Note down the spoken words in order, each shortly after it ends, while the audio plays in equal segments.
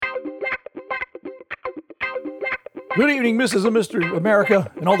Good evening, Mrs. and Mr. America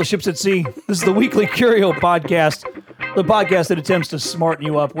and all the ships at sea. This is the weekly Curio podcast, the podcast that attempts to smarten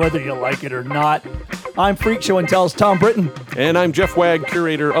you up whether you like it or not. I'm FreakShow and Tells Thom Britton. And I'm Jeff Wagg,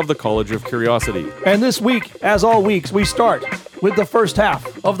 Curator of the College of Curiosity. And this week, as all weeks, we start with the first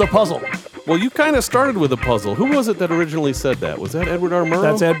half of the puzzle. Well, you kind of started with a puzzle. Who was it that originally said that? Was that Edward R.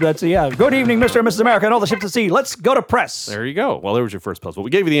 Murrow? Yeah. Good evening, Mr. and Mrs. America and all the ships at sea. Let's go to press. There you go. Well, there was your first puzzle. We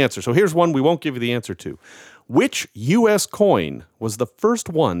gave you the answer. So here's one we won't give you the answer to. Which U.S. coin was the first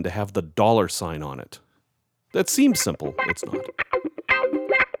one to have the dollar sign on it? That seems simple. It's not.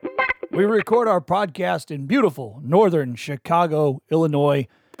 We record our podcast in beautiful northern Chicago, Illinois.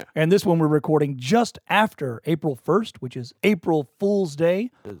 And this one we're recording just after April 1st, which is April Fool's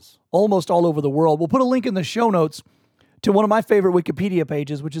Day, almost all over the world. We'll put a link in the show notes to one of my favorite Wikipedia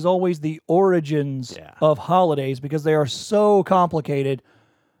pages, which is always the origins of holidays, because they are so complicated.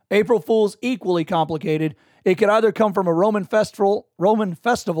 April Fool's equally complicated. It could either come from a Roman festival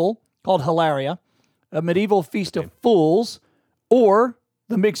called Hilaria, a medieval feast of fools, or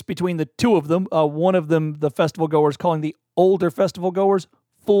the mix between the two of them. One of them, the festival goers calling the older festival goers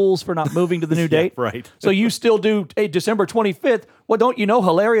fools for not moving to the new date. Right. So you still do December 25th. Well, don't you know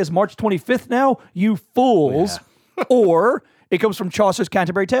Hilaria is March 25th now? You fools. Yeah. Or it comes from Chaucer's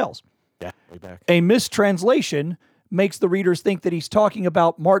Canterbury Tales. Yeah, way back. A mistranslation makes the readers think that he's talking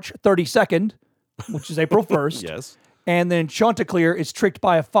about March 32nd, which is April 1st. Yes. And then Chanticleer is tricked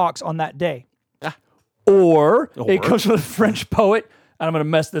by a fox on that day. Or it comes from the French poet, and I'm going to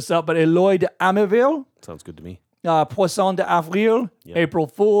mess this up, but Eloy de Amaville. Sounds good to me. Poisson d'Avril, April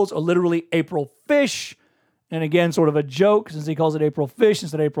Fools, or literally April Fish. And again, sort of a joke, since he calls it April Fish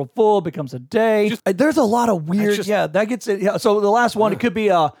instead of April Fool, it becomes a day. There's a lot of weird, that gets it. Yeah, so the last one, it could be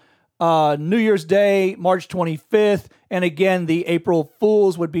New Year's Day, March 25th. And again, the April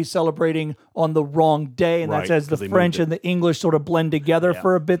Fools would be celebrating on the wrong day. And that's as the French and the English sort of blend together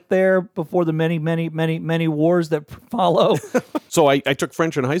for a bit there before the many wars that follow. So I took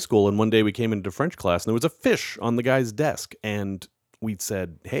French in high school, and one day we came into French class, and there was a fish on the guy's desk. And we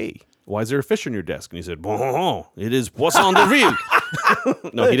said, hey, why is there a fish on your desk? And he said, bon, it is poisson d'Avril.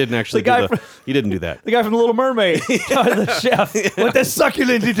 No, he didn't actually he didn't do that. The guy from The Little Mermaid, the chef, with the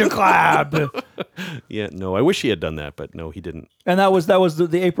succulent little crab. Yeah, no, I wish he had done that, but no, he didn't. And that was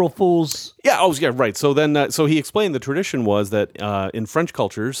the April Fool's. Yeah, right. So then, so he explained the tradition was that in French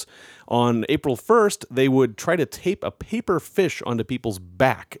cultures, on April 1st, they would try to tape a paper fish onto people's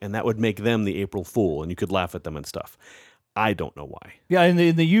back, and that would make them the April Fool, and you could laugh at them and stuff. I don't know why. Yeah,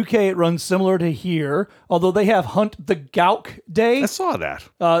 in the UK, it runs similar to here, although they have Hunt the Gowk Day. I saw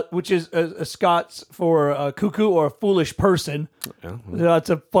that. Which is a Scots for a cuckoo or a foolish person. Yeah. That's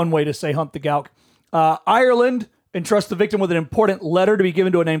a fun way to say Hunt the Gowk. Ireland entrusts the victim with an important letter to be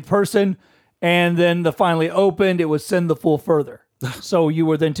given to a named person, and then the finally opened, it was send the fool further. So you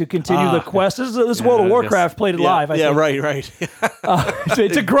were then to continue the quest. This is World of Warcraft played it live. I think. Right.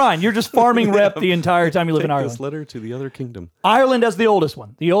 It's a grind. You're just farming rep the entire time you live in Ireland. This letter to the other kingdom. Ireland has the oldest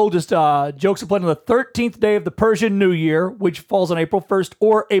one. The oldest jokes are played on the 13th day of the Persian New Year, which falls on April 1st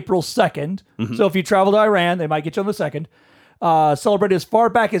or April 2nd. Mm-hmm. So if you travel to Iran, they might get you on the 2nd. Celebrated as far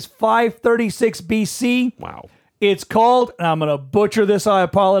back as 536 BC. Wow. It's called, and I'm going to butcher this, I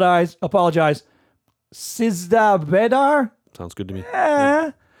apologize, Sizda Bedar. Sounds good to me.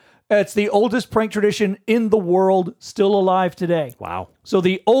 It's the oldest prank tradition in the world, still alive today. Wow. So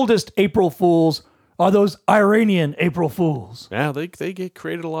the oldest April Fools are those Iranian April Fools. Yeah, they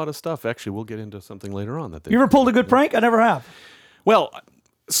created a lot of stuff. Actually, we'll get into something later on. You ever pulled a good prank? I never have. Well,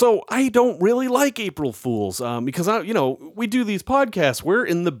 so I don't really like April Fools because, we do these podcasts. We're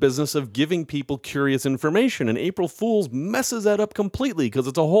in the business of giving people curious information, and April Fools messes that up completely because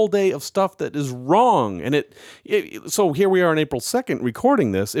it's a whole day of stuff that is wrong. And so here we are on April 2nd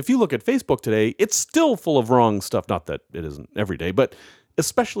recording this. If you look at Facebook today, it's still full of wrong stuff. Not that it isn't every day, but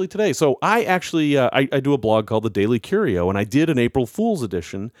especially today. So I actually, I do a blog called The Daily Curio, and I did an April Fool's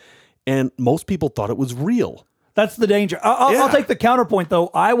edition, and most people thought it was real. That's the danger. I'll take the counterpoint,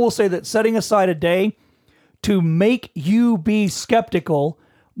 though. I will say that setting aside a day to make you be skeptical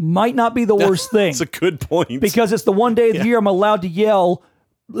might not be the worst thing. That's a good point. Because it's the one day of the year I'm allowed to yell,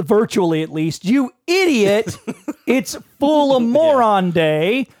 virtually at least, you idiot, it's full of moron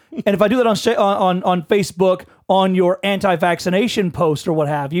day. And if I do that on Facebook, on your anti-vaccination post or what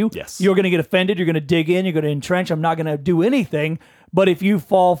have you, you're going to get offended, you're going to dig in, you're going to entrench, I'm not going to do anything. But if you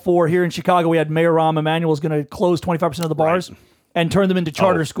fall for, here in Chicago, we had Mayor Rahm Emanuel is going to close 25% of the bars and turn them into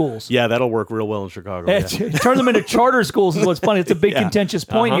charter schools. Yeah, that'll work real well in Chicago. Turn them into charter schools is what's funny. It's a big contentious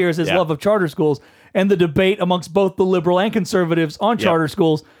point here is his love of charter schools and the debate amongst both the liberal and conservatives on charter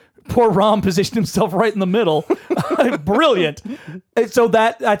schools. Poor Rom positioned himself right in the middle. Brilliant. And so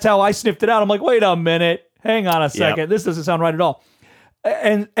that's how I sniffed it out. I'm like, wait a minute. Hang on a second. Yep. This doesn't sound right at all.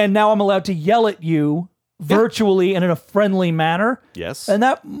 And now I'm allowed to yell at you virtually and in a friendly manner. Yes. And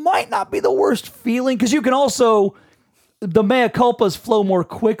that might not be the worst feeling, because you can also, the mea culpas flow more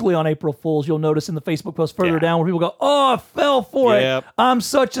quickly on April Fools. You'll notice in the Facebook post further down where people go, oh, I fell for it. I'm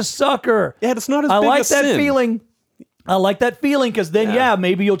such a sucker. Yeah, it's not as I big like a that sin. feeling. I like that feeling, because then,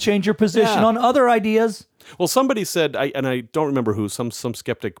 maybe you'll change your position on other ideas. Well, somebody said, and I don't remember who, some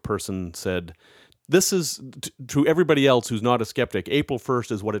skeptic person said, this is, to everybody else who's not a skeptic, April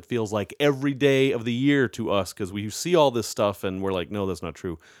 1st is what it feels like every day of the year to us, because we see all this stuff and we're like, no, that's not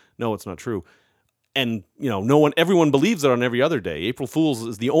true. No, it's not true. And, everyone believes it on every other day. April Fool's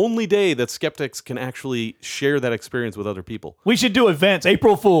is the only day that skeptics can actually share that experience with other people. We should do events,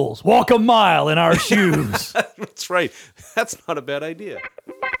 April Fools, walk a mile in our shoes. That's right. That's not a bad idea.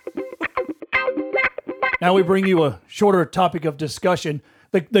 Now we bring you a shorter topic of discussion,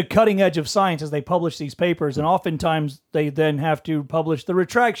 the cutting edge of science as they publish these papers, and oftentimes they then have to publish the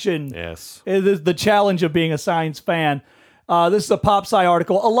retraction. Yes. It is the challenge of being a science fan. This is a PopSci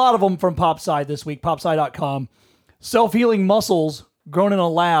article, a lot of them from PopSci this week, popsci.com. Self-healing muscles grown in a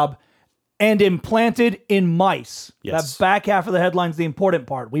lab and implanted in mice. Yes. That back half of the headline's the important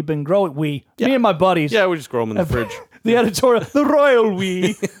part. We've been growing, me and my buddies. Yeah, we just grow them in the fridge. The editorial, the royal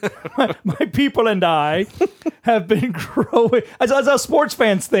we, my people and I, have been growing. As how sports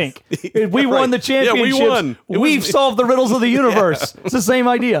fans think. We won the championships. Yeah, we won. We've solved the riddles of the universe. It's the same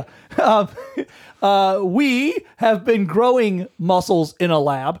idea. We have been growing muscles in a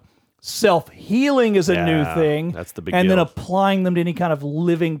lab. Self-healing is a new thing. That's the big and deal. then applying them to any kind of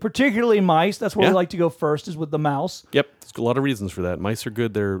living, particularly mice. That's where we like to go first, is with the mouse. Yep, there's a lot of reasons for that. Mice are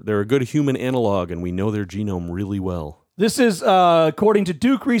good. They're a good human analog, and we know their genome really well. This is, according to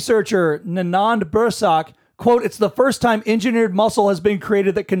Duke researcher Nanand Bursak, quote, it's the first time engineered muscle has been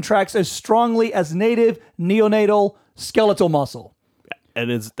created that contracts as strongly as native neonatal skeletal muscle. And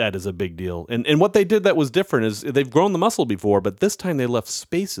that is a big deal. And what they did that was different is they've grown the muscle before, but this time they left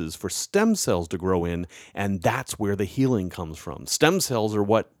spaces for stem cells to grow in, and that's where the healing comes from. Stem cells are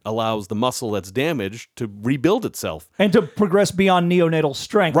what allows the muscle that's damaged to rebuild itself. And to progress beyond neonatal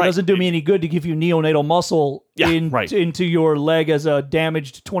strength. Right. It doesn't do me any good to give you neonatal muscle into your leg as a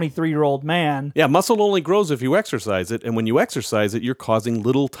damaged 23-year-old man. Yeah, muscle only grows if you exercise it, and when you exercise it, you're causing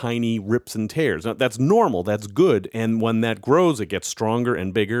little tiny rips and tears. Now, that's normal, that's good, and when that grows, it gets stronger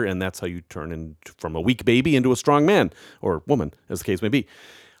and bigger, and that's how you turn from a weak baby into a strong man, or woman, as the case may be.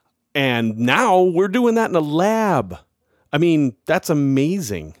 And now we're doing that in a lab. I mean, that's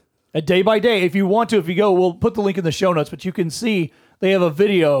amazing. Day by day, if you want to, if you go, we'll put the link in the show notes, but you can see they have a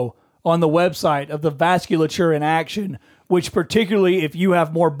video on the website of the vasculature in action, which particularly if you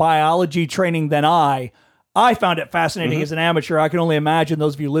have more biology training than I found it fascinating as an amateur. I can only imagine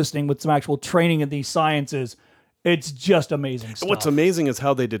those of you listening with some actual training in these sciences. It's just amazing stuff. What's amazing is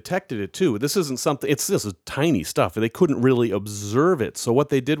how they detected it too. This isn't something, this is tiny stuff. They couldn't really observe it. So what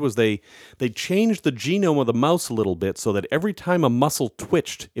they did was they changed the genome of the mouse a little bit so that every time a muscle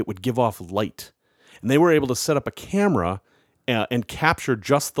twitched, it would give off light. And they were able to set up a camera and capture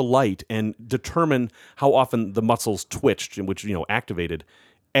just the light and determine how often the muscles twitched, which, activated.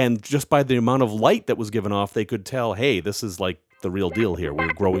 And just by the amount of light that was given off, they could tell, hey, this is like the real deal here.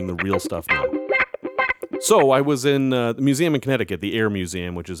 We're growing the real stuff now. So I was in the museum in Connecticut, the Air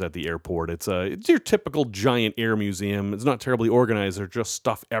Museum, which is at the airport. It's your typical giant air museum. It's not terribly organized. There's just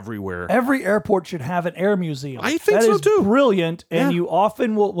stuff everywhere. Every airport should have an air museum. I think so, too. That is brilliant, and you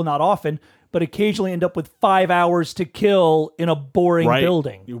often will, well, not often, but occasionally end up with 5 hours to kill in a boring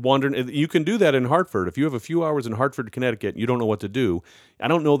building. You're wondering, you can do that in Hartford. If you have a few hours in Hartford, Connecticut, and you don't know what to do, I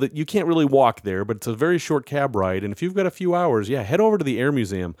don't know that you can't really walk there, but it's a very short cab ride. And if you've got a few hours, head over to the Air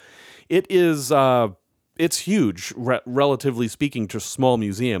Museum. It is... it's huge, relatively speaking, to small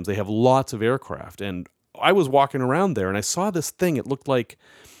museums. They have lots of aircraft. And I was walking around there, and I saw this thing. It looked like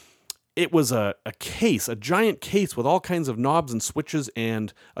it was a case, a giant case with all kinds of knobs and switches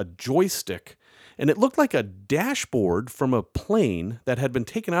and a joystick. And it looked like a dashboard from a plane that had been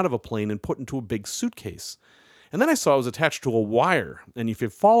taken out of a plane and put into a big suitcase. And then I saw it was attached to a wire. And if you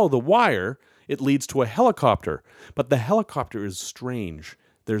follow the wire, it leads to a helicopter. But the helicopter is strange.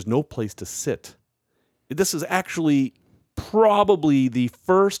 There's no place to sit. This is actually probably the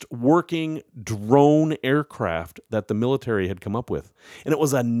first working drone aircraft that the military had come up with. And it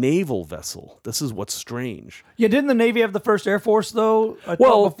was a naval vessel. This is what's strange. Yeah, didn't the Navy have the first Air Force, though? I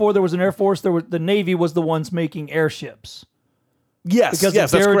thought before there was an Air Force, the Navy was the ones making airships. Yes,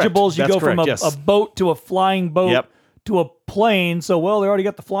 because of dirigibles, you go from a boat to a flying boat to a plane. So, well, they already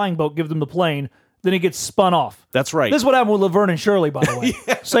got the flying boat, give them the plane. Then it gets spun off. That's right. This is what happened with Laverne and Shirley, by the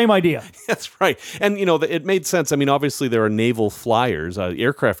way. Same idea. That's right. And, it made sense. I mean, obviously, there are naval flyers.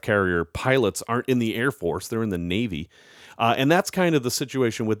 Aircraft carrier pilots aren't in the Air Force. They're in the Navy. And that's kind of the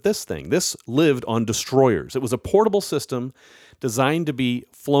situation with this thing. This lived on destroyers. It was a portable system designed to be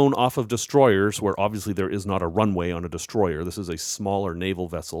flown off of destroyers, where obviously there is not a runway on a destroyer. This is a smaller naval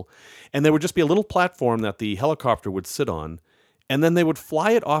vessel. And there would just be a little platform that the helicopter would sit on. And then they would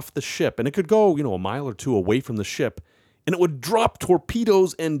fly it off the ship, and it could go, a mile or two away from the ship, and it would drop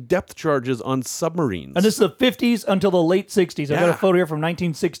torpedoes and depth charges on submarines. And this is the 50s until the late 60s. I've got a photo here from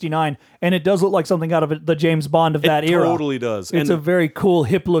 1969, and it does look like something out of the James Bond of that era. It totally does. It's a very cool,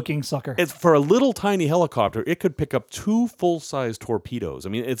 hip-looking sucker. It's for a little tiny helicopter, it could pick up 2 full-size torpedoes. I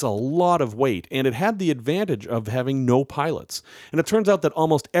mean, it's a lot of weight, and it had the advantage of having no pilots. And it turns out that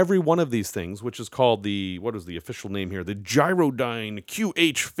almost every one of these things, which is called what is the official name here? The Gyrodyne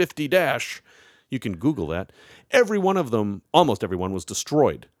QH50-. You can Google that. Every one of them, almost everyone, was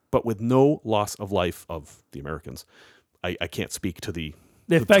destroyed, but with no loss of life of the Americans. I can't speak to the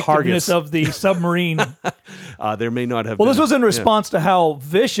effectiveness of the submarine. There may not have been. Well, this was in response to how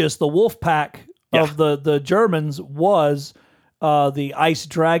vicious the wolf pack of the Germans was. The Ice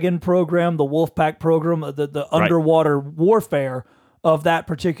Dragon program, the wolf pack program, the underwater warfare of that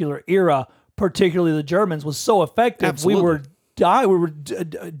particular era, particularly the Germans, was so effective. Absolutely. We were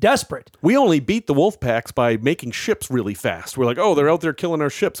desperate. We only beat the wolf packs by making ships really fast. We're like, oh, they're out there killing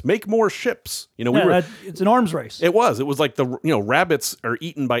our ships. Make more ships. It's an arms race. It was like rabbits are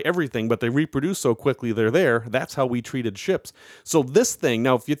eaten by everything, but they reproduce so quickly they're there. That's how we treated ships. So this thing,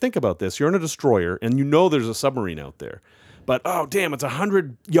 now if you think about this, you're in a destroyer and there's a submarine out there. But, oh, damn, it's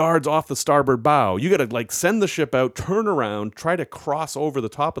 100 yards off the starboard bow. You got to, send the ship out, turn around, try to cross over the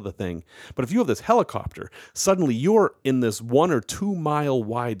top of the thing. But if you have this helicopter, suddenly you're in this 1 or 2 mile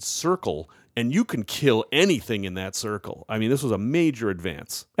wide circle, and you can kill anything in that circle. I mean, this was a major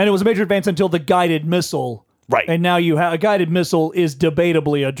advance. And it was a major advance until the guided missile. Right. And now you have a guided missile is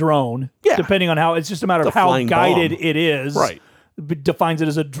debatably a drone. Yeah. Depending on it's just a matter of how guided it is. Right. Defines it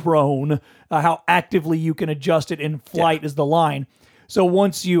as a drone. How actively you can adjust it in flight is the line. So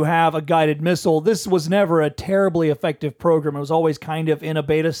once you have a guided missile, this was never a terribly effective program. It was always kind of in a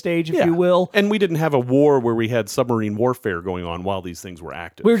beta stage, if you will. And we didn't have a war where we had submarine warfare going on while these things were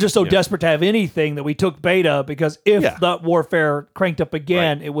active. We were just so desperate to have anything that we took beta, because if that warfare cranked up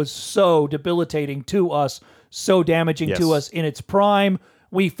again, it was so debilitating to us, so damaging to us in its prime.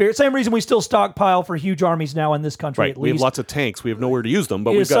 Same reason we still stockpile for huge armies now in this country, at least. We have lots of tanks. We have nowhere to use them,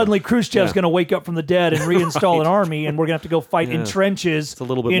 but suddenly Khrushchev's going to wake up from the dead and reinstall an army, and we're going to have to go fight in trenches. It's a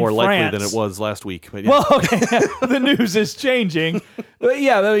little bit more likely than it was last week. But Well, okay. The news is changing.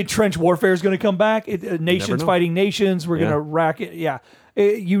 But trench warfare is going to come back. Nations fighting nations. We're going to rack it. Yeah.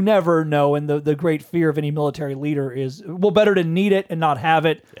 You never know, and the great fear of any military leader is, better to need it and not have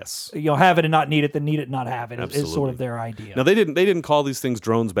it. Yes, have it and not need it than need it and not have it. Absolutely. Is sort of their idea. Now they didn't call these things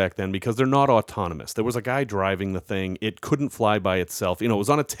drones back then because they're not autonomous. There was a guy driving the thing. It couldn't fly by itself. It was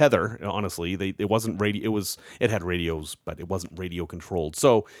on a tether. Honestly, it wasn't radio. It had radios, but it wasn't radio controlled.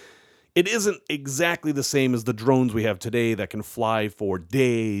 So it isn't exactly the same as the drones we have today that can fly for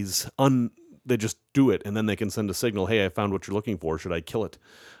days. They just do it, and then they can send a signal, hey, I found what you're looking for. Should I kill it?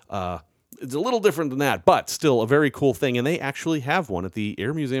 It's a little different than that, but still a very cool thing. And they actually have one at the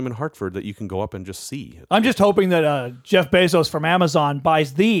Air Museum in Hartford that you can go up and just see. I'm just hoping that Jeff Bezos from Amazon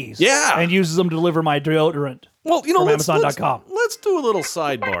buys these and uses them to deliver my deodorant from Amazon.com. Let's do a little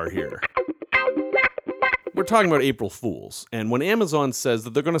sidebar here. We're talking about April Fools, and when Amazon says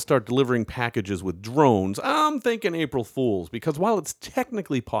that they're going to start delivering packages with drones, I'm thinking April Fools, because while it's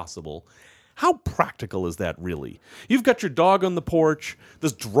technically possible, how practical is that really? You've got your dog on the porch,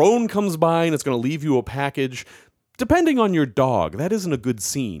 this drone comes by and it's going to leave you a package. Depending on your dog, that isn't a good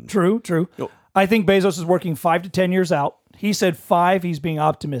scene. True. I think Bezos is working 5 to 10 years out. He said 5, he's being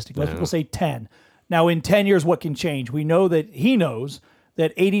optimistic. Most people say 10. Now, in 10 years, what can change? We know that he knows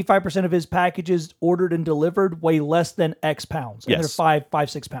that 85% of his packages ordered and delivered weigh less than X pounds. And they're 5,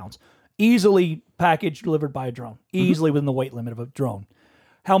 6 pounds. Easily packaged, delivered by a drone. Easily within the weight limit of a drone.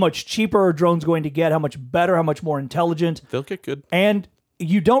 How much cheaper are drones going to get? How much better? How much more intelligent? They'll get good. And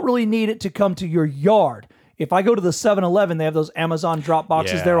you don't really need it to come to your yard. If I go to the 7-Eleven, they have those Amazon drop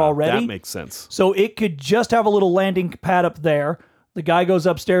boxes there already. That makes sense. So it could just have a little landing pad up there. The guy goes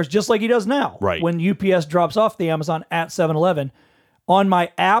upstairs just like he does now. Right. When UPS drops off the Amazon at 7-Eleven. On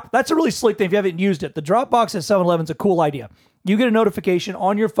my app, that's a really slick thing if you haven't used it. The drop box at 7-Eleven is a cool idea. You get a notification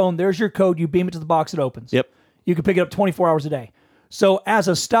on your phone. There's your code. You beam it to the box. It opens. Yep. You can pick it up 24 hours a day. So as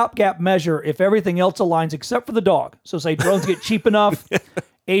a stopgap measure, if everything else aligns except for the dog, so say drones get cheap enough,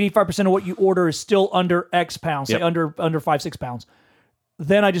 85% of what you order is still under X pounds, say under 5-6 pounds.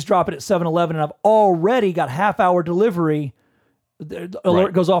 Then I just drop it at 7-Eleven, and I've already got half-hour delivery. The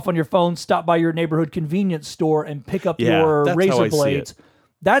alert goes off on your phone. Stop by your neighborhood convenience store and pick up your razor blades.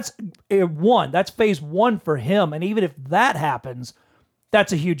 That's one. That's phase one for him. And even if that happens,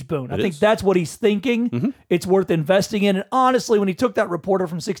 that's a huge boon. I think that's what he's thinking. Mm-hmm. It's worth investing in. And honestly, when he took that reporter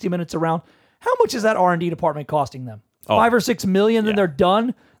from 60 Minutes around, how much is that R&D department costing them? $5 or $6 million, then they're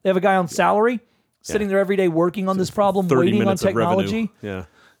done. They have a guy on salary sitting there every day working on this problem, waiting on technology. Yeah,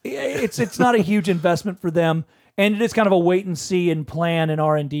 it's not a huge investment for them, and it is kind of a wait and see and plan and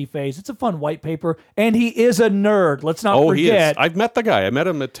R&D phase. It's a fun white paper, and he is a nerd. Let's not forget. He is. I've met the guy. I met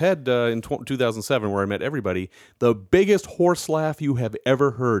him at TED in 2007, where I met everybody. The biggest horse laugh you have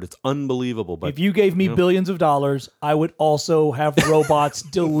ever heard. It's unbelievable. But if you gave me billions of dollars, I would also have robots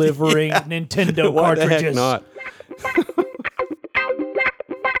delivering Nintendo cartridges. Why the heck not?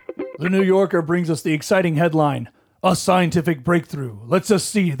 The New Yorker brings us the exciting headline, "A scientific breakthrough lets us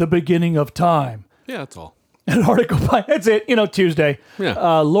see the beginning of time." Yeah, that's all. An article by, that's it, Tuesday.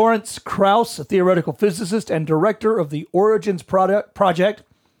 Yeah. Lawrence Krauss, a theoretical physicist and director of the Origins Project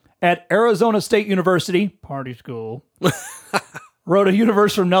at Arizona State University, party school, wrote A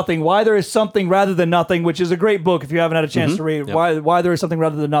Universe from Nothing, Why There Is Something Rather Than Nothing, which is a great book if you haven't had a chance to read. Yep. Why There Is Something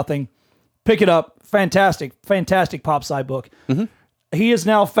Rather Than Nothing. Pick it up. Fantastic pop sci book. Mm-hmm. He has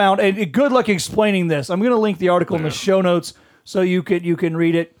now found, and good luck explaining this. I'm going to link the article in the show notes so you can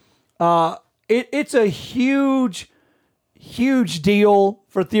read it. It's a huge deal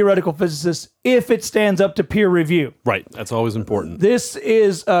for theoretical physicists if it stands up to peer review. Right. That's always important. This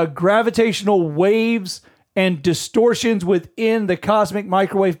is gravitational waves and distortions within the cosmic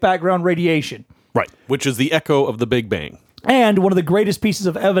microwave background radiation. Right. Which is the echo of the Big Bang. And one of the greatest pieces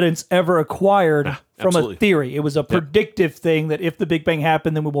of evidence ever acquired from a theory. It was a predictive thing that if the Big Bang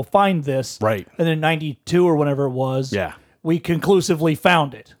happened, then we will find this. Right. And then in 92 or whenever it was, we conclusively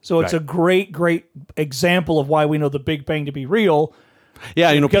found it. So it's a great example of why we know the Big Bang to be real.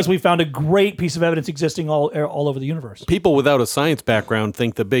 Yeah, because we found a great piece of evidence existing all over the universe. People without a science background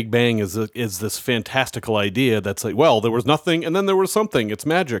think the Big Bang is this fantastical idea that's like, well, there was nothing and then there was something. It's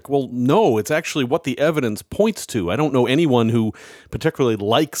magic. Well, no, it's actually what the evidence points to. I don't know anyone who particularly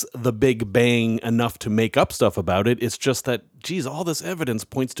likes the Big Bang enough to make up stuff about it. It's just that, geez, all this evidence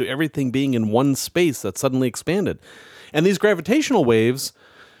points to everything being in one space that suddenly expanded. And these gravitational waves,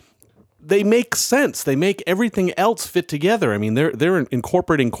 they make sense. They make everything else fit together. I mean, they're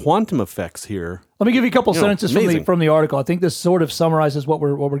incorporating quantum effects here. Let me give you a couple sentences from the article. I think this sort of summarizes what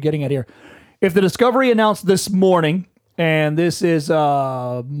we're getting at here. If the discovery announced this morning, and this is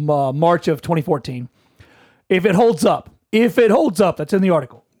March of 2014, if it holds up, that's in the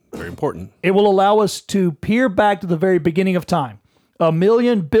article. Very important. It will allow us to peer back to the very beginning of time.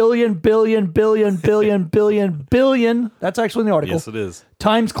 1,000,000 billion, that's actually in the article. Yes, it is.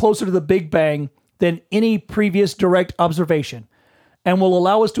 Times closer to the Big Bang than any previous direct observation, and will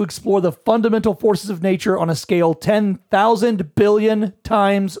allow us to explore the fundamental forces of nature on a scale 10,000 billion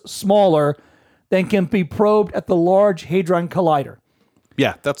times smaller than can be probed at the Large Hadron Collider.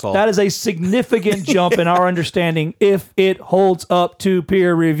 Yeah, that's all. That is a significant jump in our understanding if it holds up to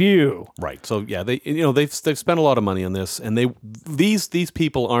peer review. Right. So yeah, they've spent a lot of money on this, and these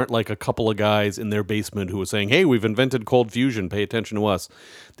people aren't like a couple of guys in their basement who are saying, "Hey, we've invented cold fusion. Pay attention to us."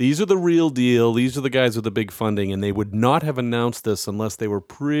 These are the real deal. These are the guys with the big funding, and they would not have announced this unless they were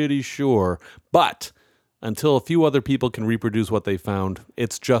pretty sure. But until a few other people can reproduce what they found,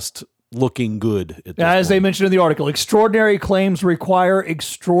 it's just looking good. As they mentioned in the article, extraordinary claims require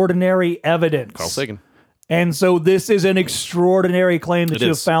extraordinary evidence. Carl Sagan. And so this is an extraordinary claim that you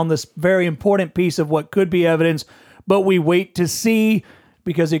have found this very important piece of what could be evidence, but we wait to see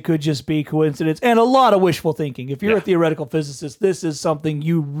because it could just be coincidence and a lot of wishful thinking. If you're a theoretical physicist, this is something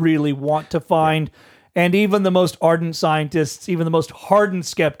you really want to find. And even the most ardent scientists, even the most hardened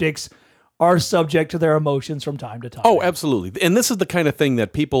skeptics, are subject to their emotions from time to time. Oh, absolutely. And this is the kind of thing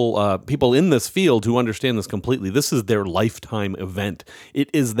that people in this field who understand this completely, this is their lifetime event. It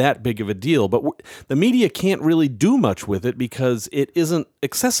is that big of a deal. But the media can't really do much with it because it isn't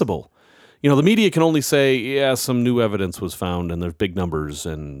accessible. The media can only say, yeah, some new evidence was found and there's big numbers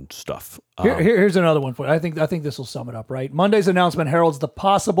and stuff. Here's another one for you. I think this will sum it up, right? Monday's announcement heralds the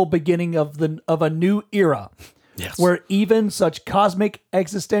possible beginning of a new era. Yes. Where even such cosmic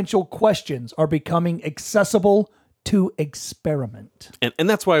existential questions are becoming accessible to experiment. And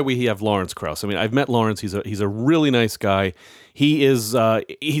that's why we have Lawrence Krauss. I mean, I've met Lawrence. He's a really nice guy. He is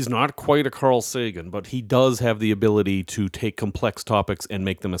he's not quite a Carl Sagan, but he does have the ability to take complex topics and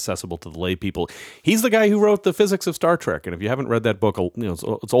make them accessible to the lay people. He's the guy who wrote The Physics of Star Trek. And if you haven't read that book,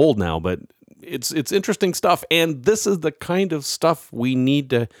 it's old now, but it's interesting stuff. And this is the kind of stuff we need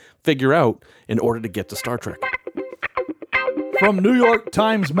to figure out in order to get to Star Trek. From New York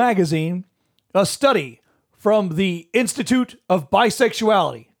Times Magazine, a study from the Institute of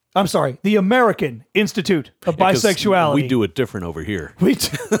Bisexuality. I'm sorry, the American Institute of Bisexuality. We do it different over here.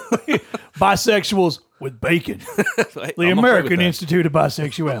 Bisexuals with bacon. The American Institute of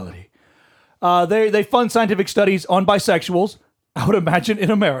Bisexuality. They fund scientific studies on bisexuals, I would imagine, in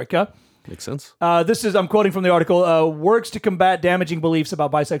America. Makes sense. I'm quoting from the article, works to combat damaging beliefs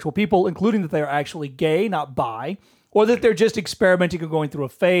about bisexual people, including that they are actually gay, not bi, or that they're just experimenting and going through a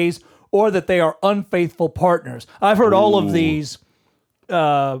phase, or that they are unfaithful partners. I've heard all of these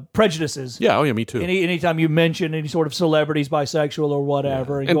prejudices. Yeah, me too. Anytime you mention any sort of celebrities, bisexual or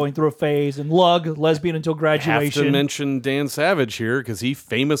whatever, and going through a phase, and lesbian until graduation. Have to mention Dan Savage here, because he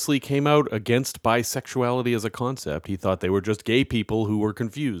famously came out against bisexuality as a concept. He thought they were just gay people who were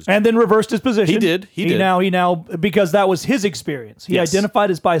confused. And then reversed his position. He did. He now, because that was his experience. He identified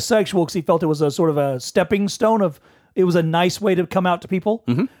as bisexual because he felt it was a sort of a stepping stone it was a nice way to come out to people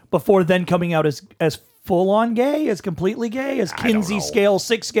before then coming out as full-on gay, as completely gay, as Kinsey scale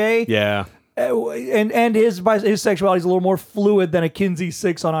 6 gay. Yeah. And his sexuality is a little more fluid than a Kinsey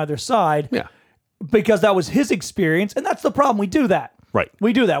 6 on either side. Yeah. Because that was his experience, and that's the problem. We do that. Right.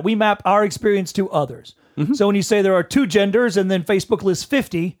 We do that. We map our experience to others. So when you say there are 2 genders and then Facebook lists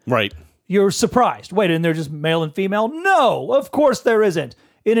 50, right, you're surprised. Wait, and they're just male and female? No, of course there isn't.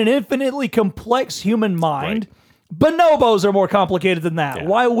 In an infinitely complex human mind, bonobos are more complicated than that. Yeah.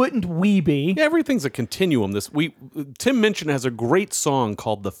 Why wouldn't we be? Yeah, everything's a continuum. Tim Minchin has a great song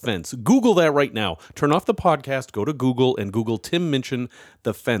called The Fence. Google that right now. Turn off the podcast, go to Google, and Google Tim Minchin,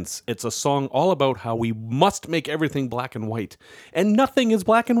 The Fence. It's a song all about how we must make everything black and white. And nothing is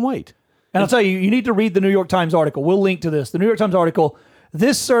black and white. And I'll tell you, you need to read the New York Times article. We'll link to this. The New York Times article,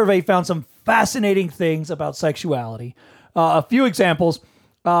 this survey found some fascinating things about sexuality. A few examples.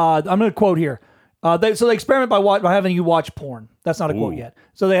 I'm going to quote here. They experiment by having you watch porn. That's not a quote yet.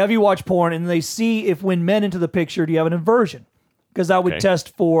 So they have you watch porn, and they see if when men into the picture, do you have an inversion? Because that would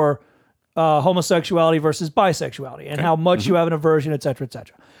test for homosexuality versus bisexuality and how much you have an aversion, et cetera, et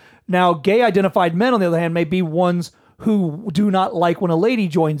cetera. Now, gay-identified men, on the other hand, may be ones who do not like when a lady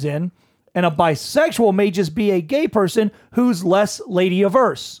joins in, and a bisexual may just be a gay person who's less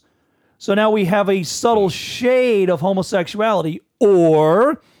lady-averse. So now we have a subtle shade of homosexuality,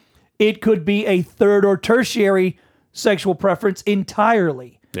 or it could be a third or tertiary sexual preference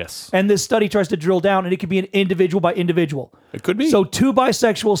entirely. Yes. And this study tries to drill down, and it could be an individual by individual. It could be. So 2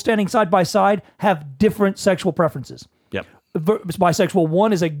 bisexuals standing side by side have different sexual preferences. Yep. Bisexual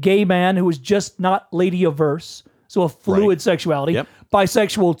 1 is a gay man who is just not lady-averse, so a fluid sexuality. Yep.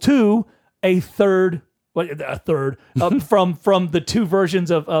 Bisexual 2, a third from the 2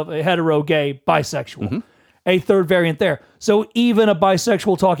 versions of hetero, gay, bisexual. A third variant there. So even a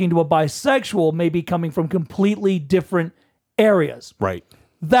bisexual talking to a bisexual may be coming from completely different areas. Right.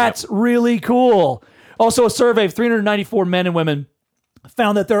 That's really cool. Also, a survey of 394 men and women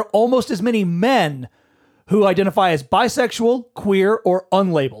found that there are almost as many men who identify as bisexual, queer, or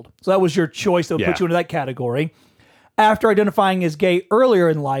unlabeled. So that was your choice that would put you into that category. After identifying as gay earlier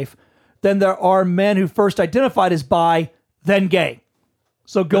in life, then there are men who first identified as bi, then gay.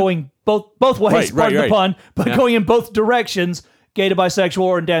 So going both ways, pardon the pun, but going in both directions, gay to bisexual,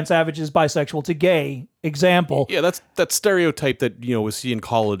 or in Dan Savage's bisexual to gay example. Yeah, that's that stereotype that we see in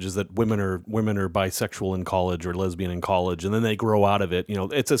college is that women are bisexual in college or lesbian in college, and then they grow out of it.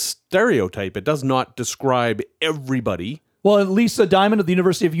 It's a stereotype. It does not describe everybody. Well, Lisa Diamond of the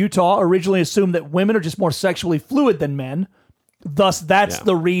University of Utah originally assumed that women are just more sexually fluid than men. Thus, that's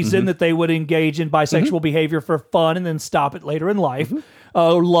the reason that they would engage in bisexual behavior for fun and then stop it later in life.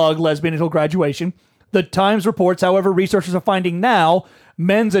 Lug lesbian until graduation. The Times reports, however, researchers are finding now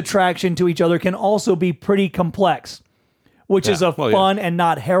men's attraction to each other can also be pretty complex, which is a fun and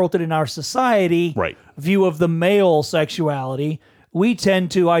not heralded in our society view of the male sexuality. We tend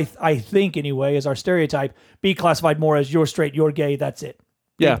to, I think anyway, as our stereotype, be classified more as you're straight, you're gay, that's it.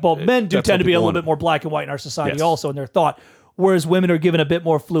 Yeah, well, men do tend to be a little bit more black and white in our society also in their thought, whereas women are given a bit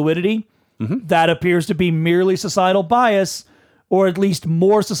more fluidity. That appears to be merely societal bias, or at least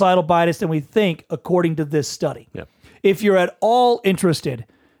more societal bias than we think, according to this study. Yep. If you're at all interested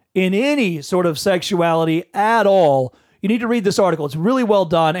in any sort of sexuality at all, you need to read this article. It's really well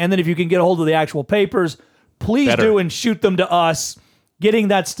done. And then if you can get a hold of the actual papers, please Better. do and shoot them to us. Getting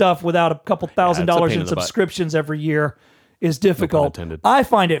that stuff without a couple $1,000 in in the butt. subscriptions every year is difficult. intended. I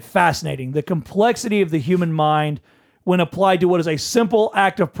find it fascinating, the complexity of the human mind when applied to what is a simple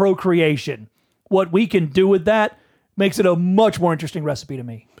act of procreation. What we can do with that makes it a much more interesting recipe to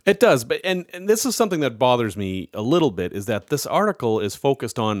me. It does, but and this is something that bothers me a little bit, is that this article is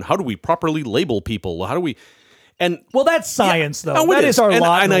focused on how do we properly label people? How do we... Well, that's science, though. Oh, That is our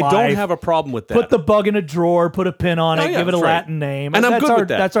lot in and I life. don't have a problem with that. Put the bug in a drawer, put a pin on it, give it a that's right. Latin name. And I'm that's good our, with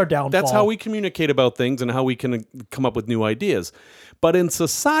that. That's our downfall. That's how we communicate about things and how we can come up with new ideas. But in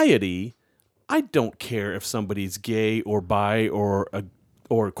society, I don't care if somebody's gay or bi or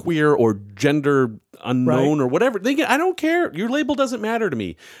queer or gender unknown or whatever. I don't care. Your label doesn't matter to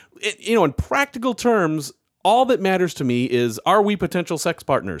me. In practical terms, all that matters to me is, are we potential sex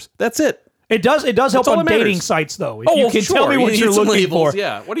partners? That's it. It does help all on that matters. dating sites, though. If you can sure. tell me You what need you're some looking labels, for.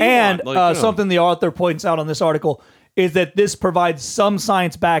 yeah. What do you and want? something the author points out on this article is that this provides some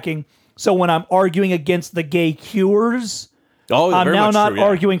science backing. So when I'm arguing against the gay cures, I'm very now much not true, yeah.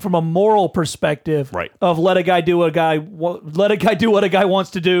 arguing from a moral perspective Right. of let a guy do what a guy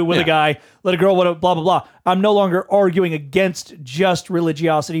wants to do with a guy, let a girl blah blah blah. I'm no longer arguing against just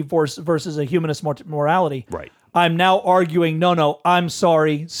religiosity versus a humanist morality. Right. I'm now arguing, no, I'm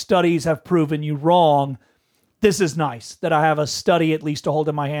sorry, studies have proven you wrong. This is nice that I have a study at least to hold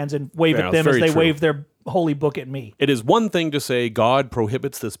in my hands and wave at them as they wave their holy book at me. It is one thing to say God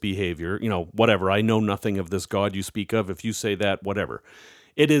prohibits this behavior, whatever. I know nothing of this God you speak of. If you say that, whatever.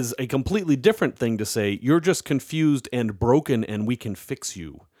 It is a completely different thing to say you're just confused and broken and we can fix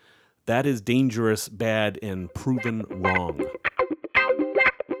you. That is dangerous, bad, and proven wrong.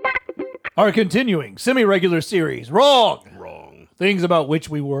 Our continuing semi-regular series, Wrong. Things about which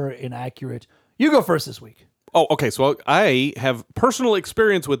we were inaccurate. You go first this week. Oh, okay. So I have personal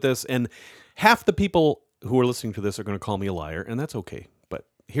experience with this, and half the people who are listening to this are going to call me a liar, and that's okay. But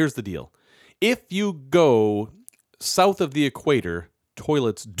here's the deal. If you go south of the equator,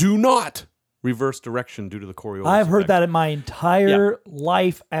 toilets do not reverse direction due to the Coriolis I've heard effect. that in my entire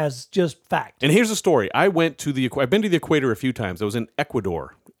life as just fact. And here's the story. I've been to the equator a few times. I was in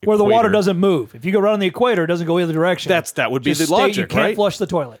Ecuador. Where the water Equator. doesn't move. If you go around the equator, it doesn't go either direction. That would be Just the logic, you can't right? flush the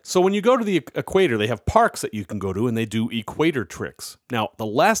toilet. So when you go to the equator, they have parks that you can go to, and they do equator tricks. Now, the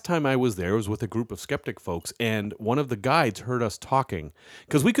last time I was there was with a group of skeptic folks, and one of the guides heard us talking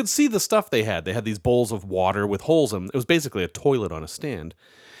because we could see the stuff they had. They had these bowls of water with holes in them. It was basically a toilet on a stand.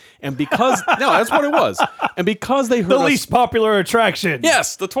 And because no, that's what it was. And because they heard The us, least popular attraction.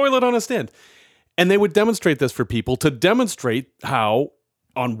 yes, the toilet on a stand, and they would demonstrate this for people to demonstrate how,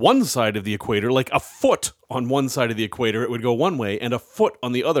 on one side of the equator, like a foot on one side of the equator, it would go one way, and a foot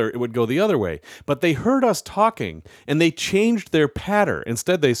on the other, it would go the other way. But they heard us talking, and they changed their pattern.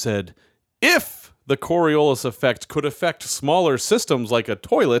 Instead, they said, if the Coriolis effect could affect smaller systems like a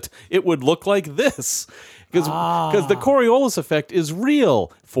toilet, it would look like this. Because the Coriolis effect is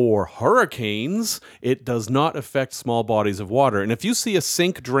real. For hurricanes, it does not affect small bodies of water. And if you see a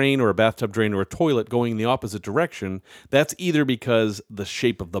sink drain or a bathtub drain or a toilet going in the opposite direction, that's either because the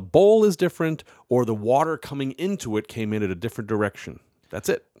shape of the bowl is different or the water coming into it came in at a different direction. That's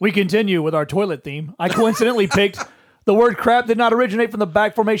it. We continue with our toilet theme. I coincidentally picked the word crap did not originate from the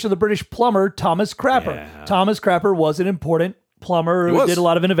back formation of the British plumber Thomas Crapper. Yeah. Thomas Crapper was an important plumber who did a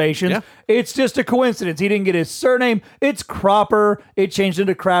lot of innovations. Yeah. It's just a coincidence. He didn't get his surname. It's Cropper. It changed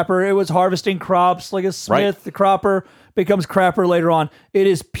into Crapper. It was harvesting crops like a smith. Right. The Cropper becomes Crapper later on. It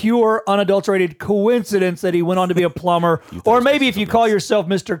is pure, unadulterated coincidence that he went on to be a plumber. Or maybe if you call yourself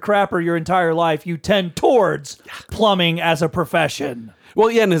Mr. Crapper your entire life, you tend towards plumbing as a profession. Well,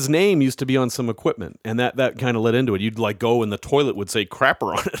 yeah, and his name used to be on some equipment, and that kind of led into it. You'd like go and the toilet would say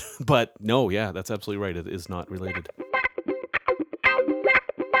Crapper on it. But no, yeah, that's absolutely right. It is not related.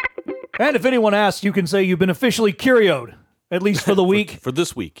 And if anyone asks, you can say you've been officially curioed, at least for the week. For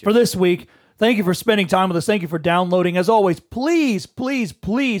this week. For this week. Thank you for spending time with us. Thank you for downloading. As always, please, please,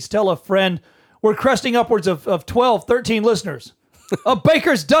 please tell a friend. We're cresting upwards of 12, 13 listeners. A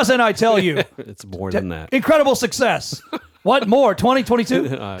baker's dozen, I tell you. It's more than that. Incredible success. What more? 2022?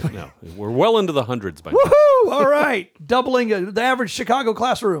 No, we're well into the hundreds by now. Woohoo! All right. Doubling the average Chicago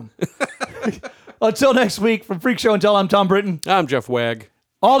classroom. Until next week, from Freak Show Until, I'm Thom Britton. I'm Jeff Wagg.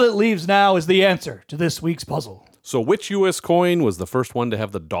 All that leaves now is the answer to this week's puzzle. So which U.S. coin was the first one to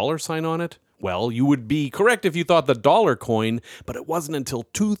have the dollar sign on it? Well, you would be correct if you thought the dollar coin, but it wasn't until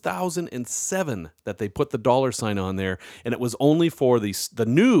 2007 that they put the dollar sign on there, and it was only for the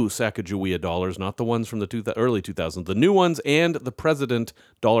new Sacagawea dollars, not the ones from the early 2000s, the new ones and the president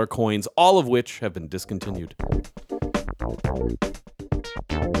dollar coins, all of which have been discontinued.